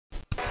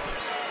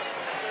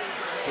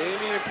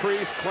Damian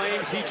Priest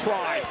claims he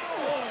tried,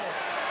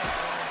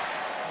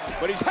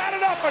 but he's had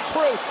enough of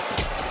truth.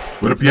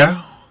 What up,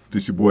 y'all?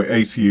 This your boy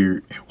Ace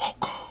here, and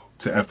welcome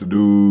to After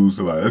News.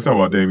 So, let's talk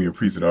about Damian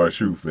Priest and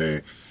R-Truth,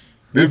 man.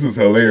 This was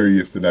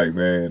hilarious tonight,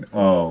 man.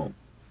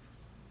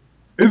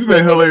 It's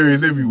been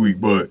hilarious every week,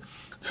 but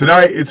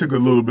tonight it took a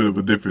little bit of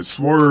a different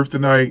swerve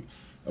tonight,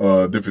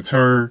 different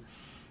turn.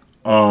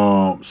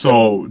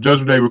 So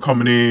Judgment Day were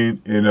coming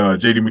in, and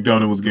JD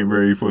McDonagh was getting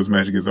ready for his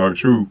match against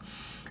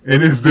R-Truth.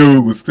 And this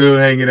dude was still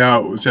hanging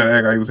out, trying to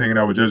act like he was hanging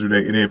out with Judgment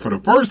Day. And then for the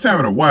first time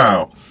in a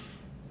while,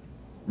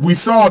 we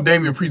saw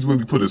Damian Priest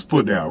really put his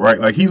foot down, right?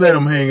 Like, he let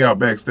him hang out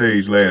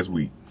backstage last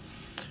week.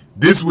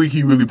 This week,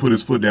 he really put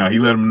his foot down. He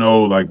let him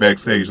know, like,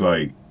 backstage,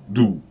 like,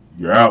 dude,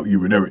 you're out. You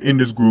were never in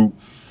this group.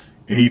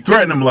 And he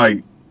threatened him,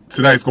 like,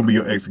 tonight's going to be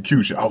your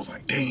execution. I was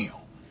like, damn.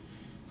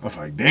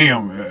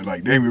 Man.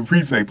 Like, Damian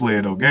Priest ain't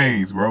playing no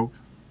games, bro.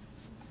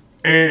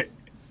 And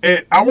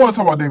I want to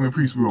talk about Damian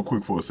Priest real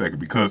quick for a second,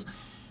 because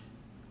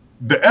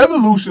the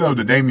evolution of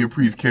the Damian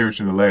Priest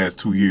character in the last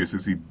 2 years,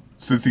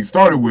 since he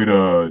started with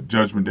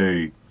Judgment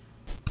Day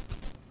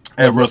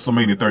at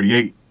WrestleMania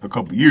 38 a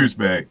couple of years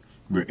back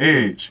with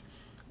Edge,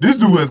 this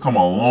dude has come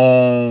a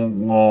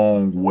long,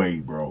 long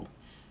way, bro.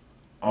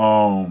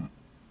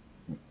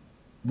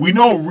 We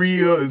know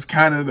Rhea is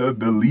kind of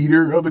the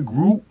leader of the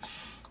group,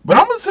 but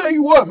I'm gonna tell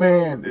you what,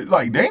 man.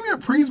 Like, Damian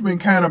Priest been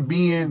kind of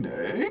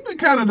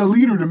the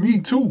leader to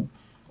me too.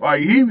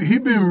 Like, he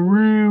been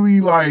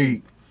really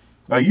like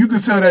you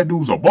can tell that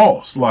dude's a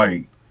boss.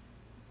 Like,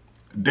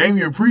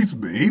 Damian Priest,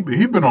 he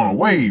been on a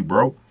wave,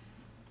 bro.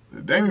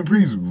 Damian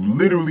Priest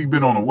literally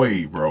been on a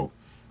wave, bro.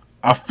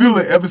 I feel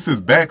it ever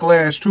since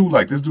Backlash too.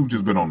 Like, this dude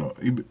just been on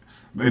in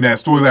that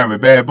storyline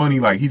with Bad Bunny.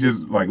 Like, he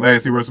just, like,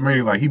 last year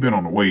WrestleMania, like, he been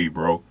on a wave,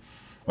 bro.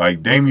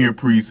 Like, Damian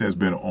Priest has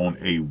been on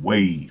a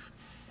wave.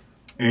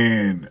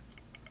 And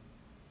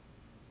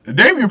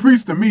Damian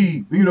Priest, to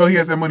me, you know, he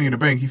has that money in the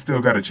bank. He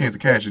still got a chance to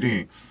cash it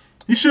in.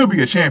 He should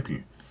be a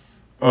champion.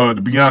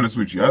 To be honest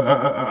with you,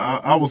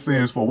 I was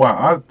saying this for a while.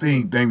 I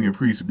think Damian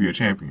Priest should be a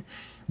champion.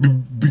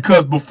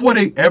 Because before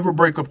they ever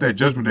break up that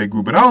Judgment Day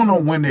group, and I don't know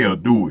when they'll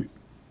do it,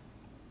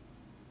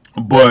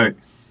 but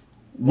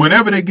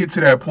whenever they get to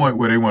that point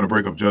where they want to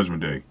break up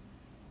Judgment Day,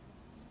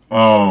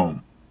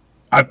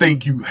 I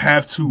think you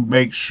have to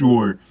make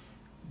sure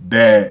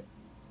that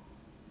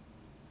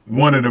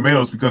one of the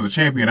males becomes a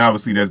champion.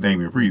 Obviously, that's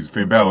Damian Priest.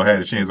 Finn Balor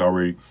had a chance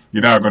already.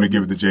 You're not going to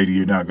give it to JD.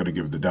 You're not going to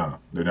give it to Dom.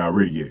 They're not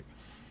ready yet.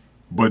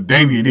 But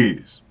Damian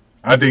is.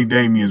 I think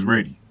Damian's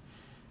ready.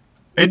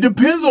 It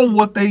depends on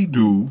what they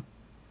do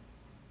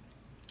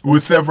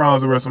with Seth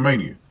Rollins at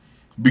WrestleMania.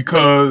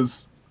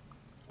 Because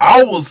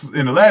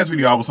in the last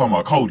video, I was talking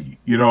about Cody,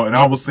 you know, and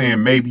I was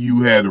saying maybe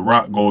you had The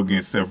Rock go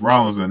against Seth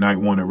Rollins at night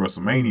one at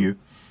WrestleMania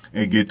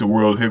and get the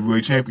World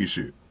Heavyweight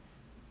Championship.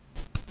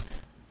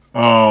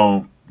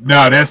 Now,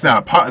 that's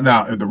not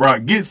now, if The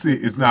Rock gets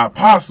it, it's not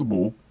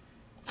possible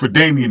for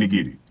Damian to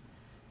get it.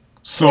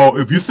 So,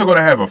 if you're still going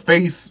to have a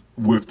face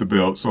with the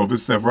belt, so if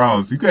it's Seth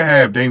Rollins, you could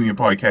have Damian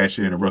probably cash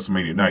in at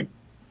WrestleMania night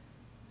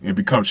and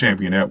become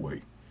champion that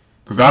way.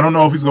 Because I don't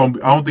know if I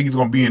don't think he's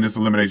going to be in this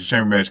Elimination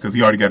Chamber match, because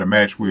he already got a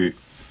match with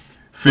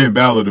Finn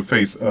Balor to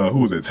face,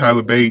 who was it,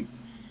 Tyler Bate,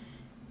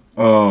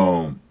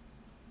 and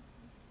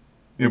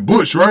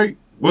Bush, right?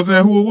 Wasn't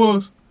that who it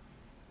was?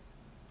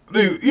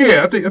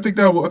 Yeah, I think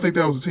that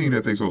was the team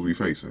that they're supposed to be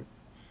facing.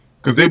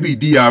 Because they beat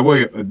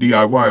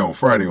DIY on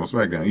Friday on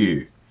SmackDown,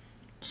 yeah.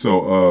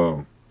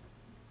 So,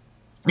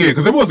 yeah,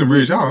 because it wasn't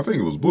Ridge Holland. I think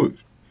it was Bush.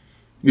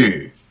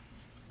 Yeah.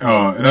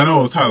 And I know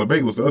it was Tyler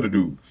Bate was the other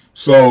dude.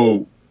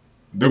 So,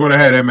 they're going to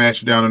have that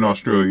match down in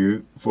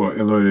Australia for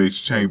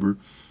Elimination Chamber.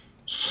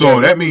 So,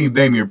 that means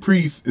Damian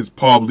Priest is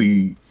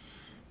probably...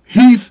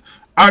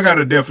 I got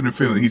a definite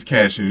feeling he's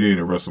cashing it in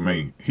at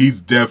WrestleMania.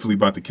 He's definitely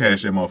about to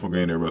cash that motherfucker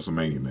in at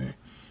WrestleMania,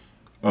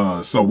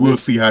 man. So, we'll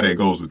see how that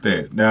goes with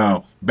that.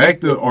 Now,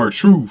 back to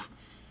R-Truth.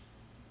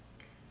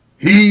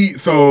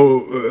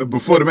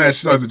 Before the match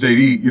starts with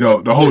JD, you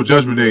know, the whole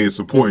Judgment Day is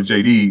supporting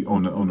JD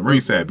on the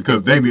ringside,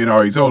 because Damian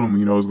already told him,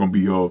 you know, it's going to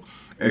be your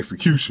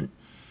execution.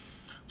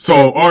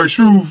 So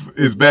R-Truth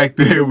is back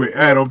there with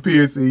Adam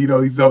Pearce, and, you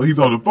know, he's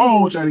on the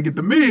phone trying to get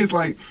the Miz.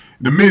 Like,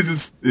 the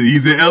Miz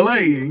he's in LA,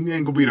 and he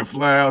ain't going to be able to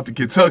fly out to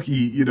Kentucky,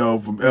 you know,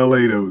 from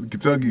LA to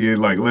Kentucky in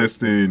like less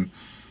than,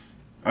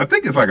 I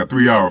think it's like a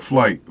 3-hour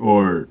flight,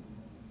 or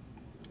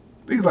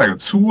I think it's like a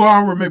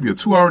 2-hour, maybe a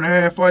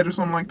 2.5-hour flight or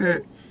something like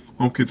that.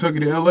 From Kentucky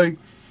to LA,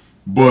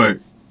 but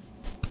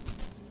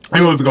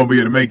he wasn't gonna be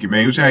able to make it, man.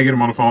 He was trying to get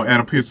him on the phone.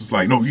 Adam Pearce was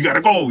like, "No, you gotta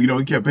go." You know,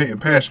 he kept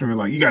passionate,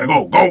 like, "You gotta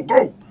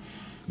go."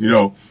 You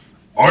know,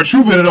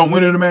 R-Truth ended up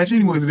winning the match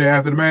anyways. The day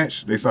after the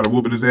match, they started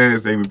whooping his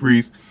ass. Damian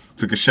Priest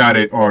took a shot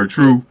at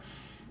R-Truth.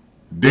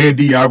 Then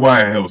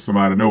DIY helped some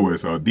out of nowhere.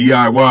 So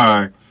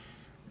DIY,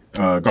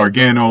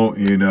 Gargano,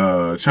 and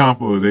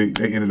Ciampa,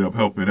 they ended up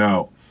helping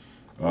out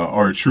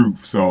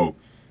R-Truth. So.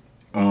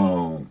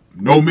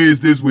 No Miz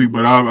this week,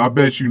 but I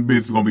bet you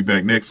Miz is going to be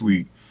back next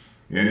week.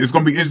 And it's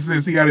going to be interesting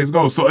to see how this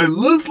goes. So it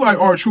looks like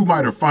R-Truth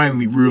might have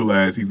finally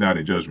realized he's not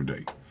in Judgment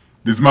Day.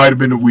 this might have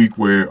been the week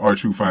where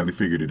R-Truth finally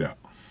figured it out.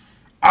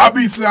 I'll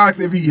be shocked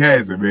if he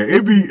hasn't, man.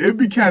 It'd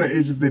be kind of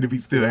interesting if he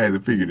still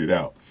hasn't figured it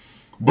out.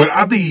 But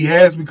I think he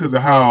has because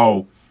of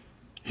how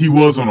he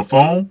was on the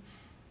phone.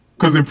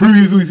 Because in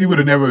previous weeks, he would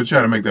have never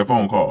tried to make that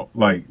phone call,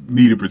 like,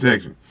 needed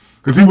protection.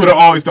 Because he would have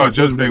always thought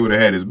Judgment Day would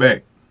have had his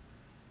back.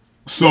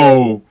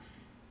 So,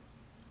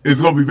 it's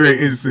going to be very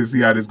interesting to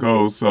see how this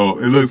goes. So,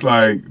 it looks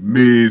like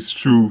Miz,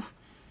 Truth,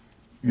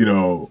 you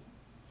know,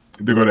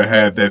 they're going to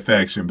have that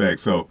faction back.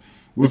 So,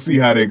 we'll see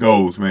how that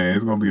goes, man.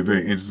 It's going to be a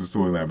very interesting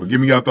storyline. But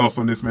give me your thoughts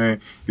on this, man.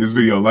 Give this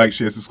video a like,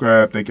 share,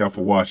 subscribe. Thank y'all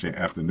for watching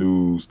After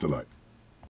News Delight.